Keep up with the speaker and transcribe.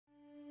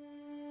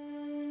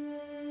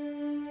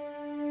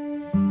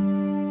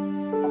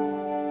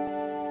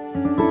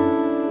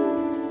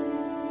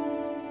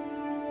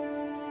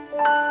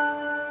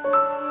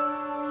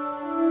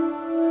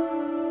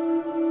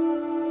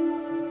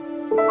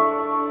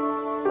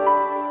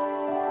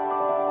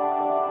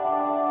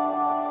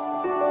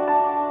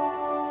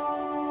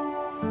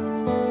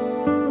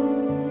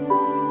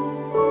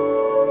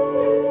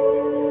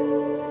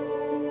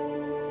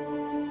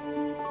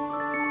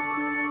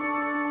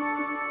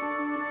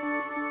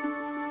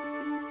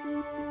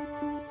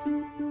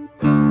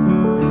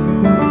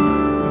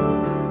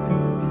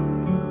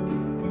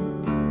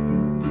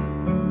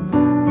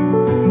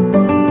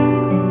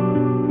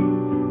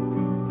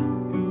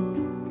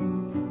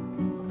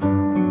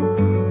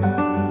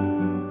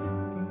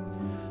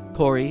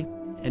Corey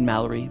and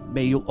Mallory,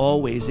 may you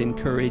always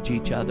encourage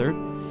each other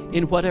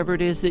in whatever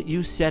it is that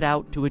you set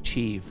out to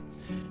achieve.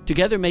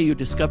 Together may you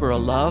discover a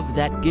love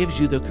that gives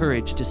you the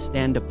courage to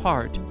stand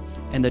apart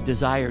and the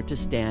desire to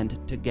stand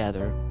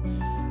together.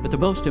 But the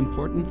most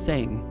important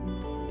thing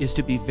is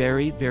to be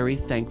very, very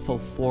thankful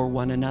for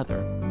one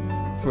another,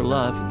 for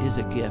love is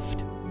a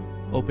gift.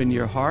 Open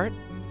your heart,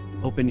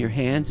 open your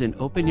hands, and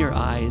open your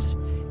eyes,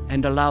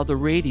 and allow the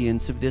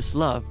radiance of this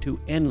love to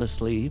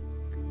endlessly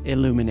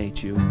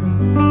illuminate you.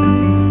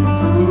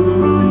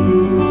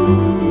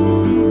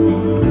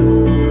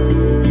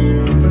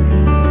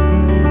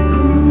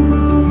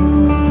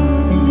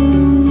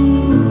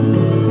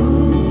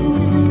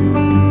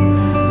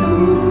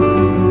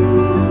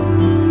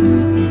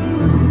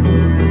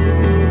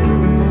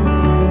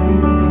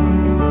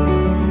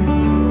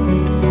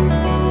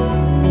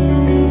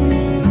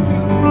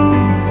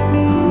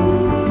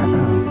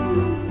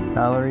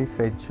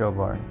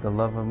 Shobar, the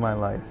love of my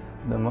life.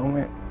 The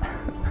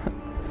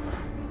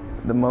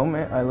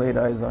moment I laid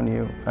eyes on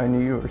you, I knew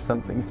you were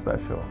something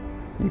special.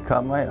 You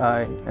caught my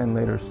eye and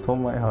later stole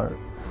my heart.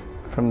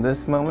 From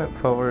this moment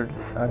forward,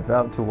 I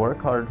vowed to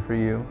work hard for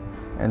you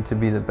and to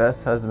be the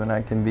best husband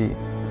I can be.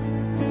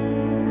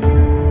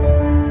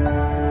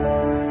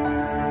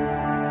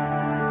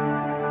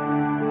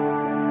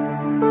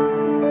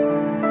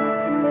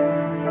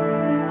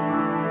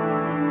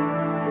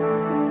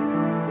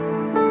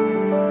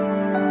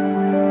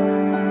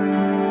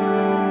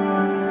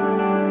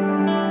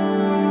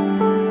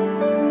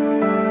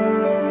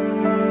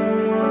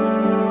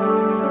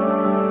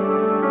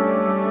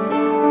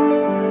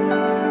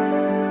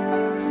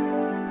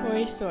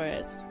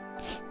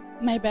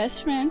 My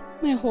best friend,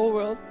 my whole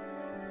world,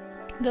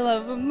 the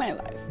love of my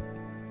life.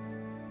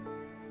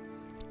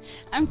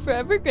 I'm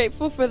forever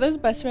grateful for those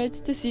bus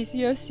rides to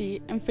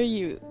CCOC and for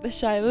you, the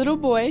shy little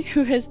boy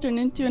who has turned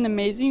into an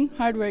amazing,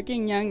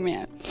 hardworking young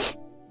man.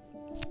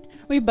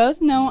 We both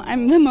know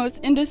I'm the most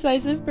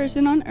indecisive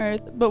person on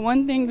earth, but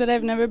one thing that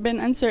I've never been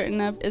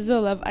uncertain of is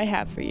the love I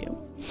have for you.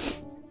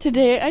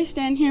 Today, I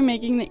stand here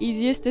making the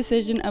easiest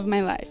decision of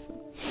my life,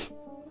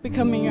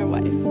 becoming your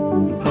wife.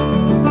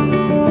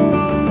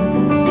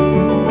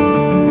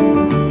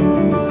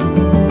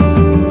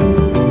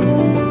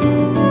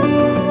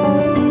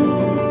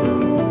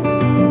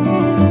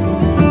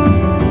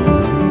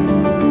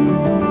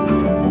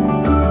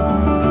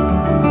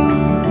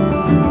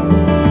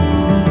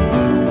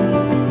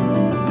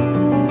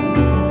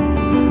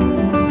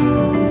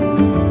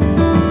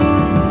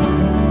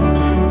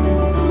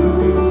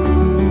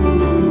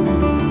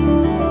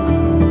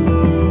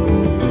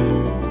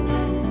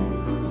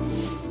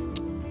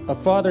 A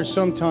father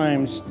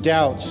sometimes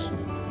doubts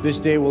this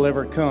day will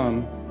ever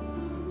come,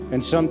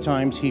 and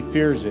sometimes he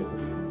fears it.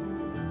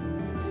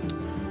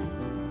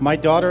 My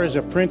daughter is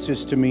a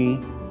princess to me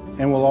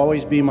and will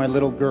always be my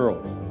little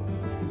girl.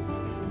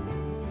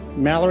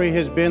 Mallory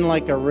has been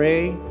like a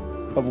ray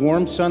of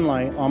warm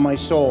sunlight on my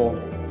soul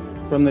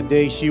from the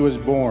day she was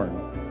born.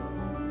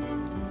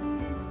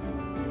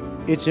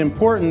 It's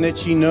important that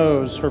she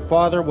knows her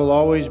father will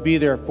always be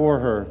there for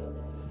her.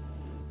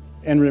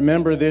 And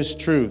remember this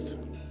truth: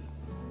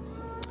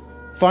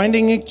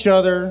 finding each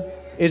other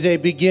is a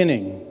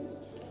beginning.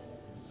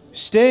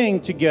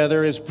 Staying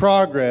together is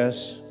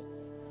progress,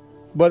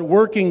 but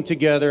working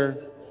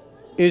together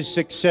is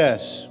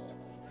success.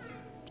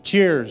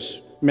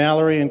 Cheers,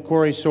 Mallory and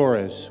Corey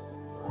Soares.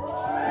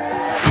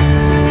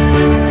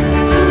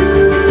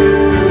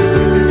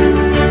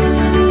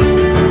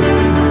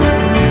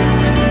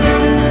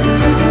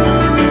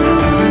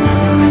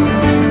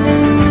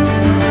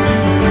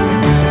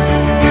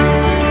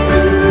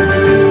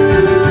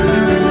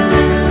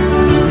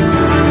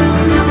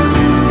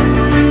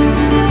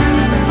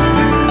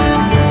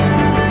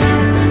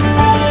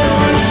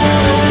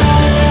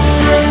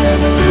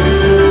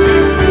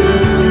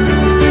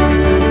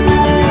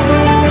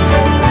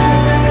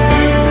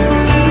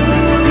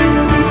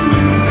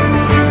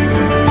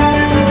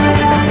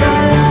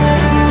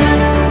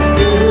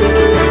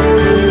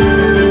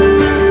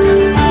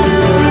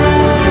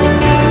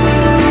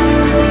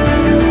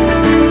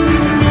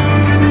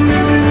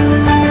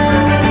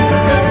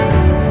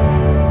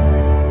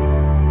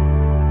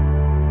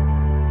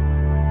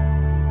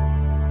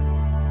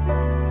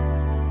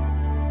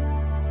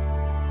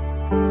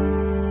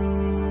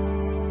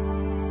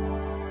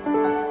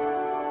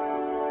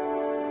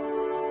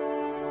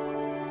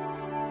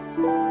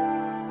 you.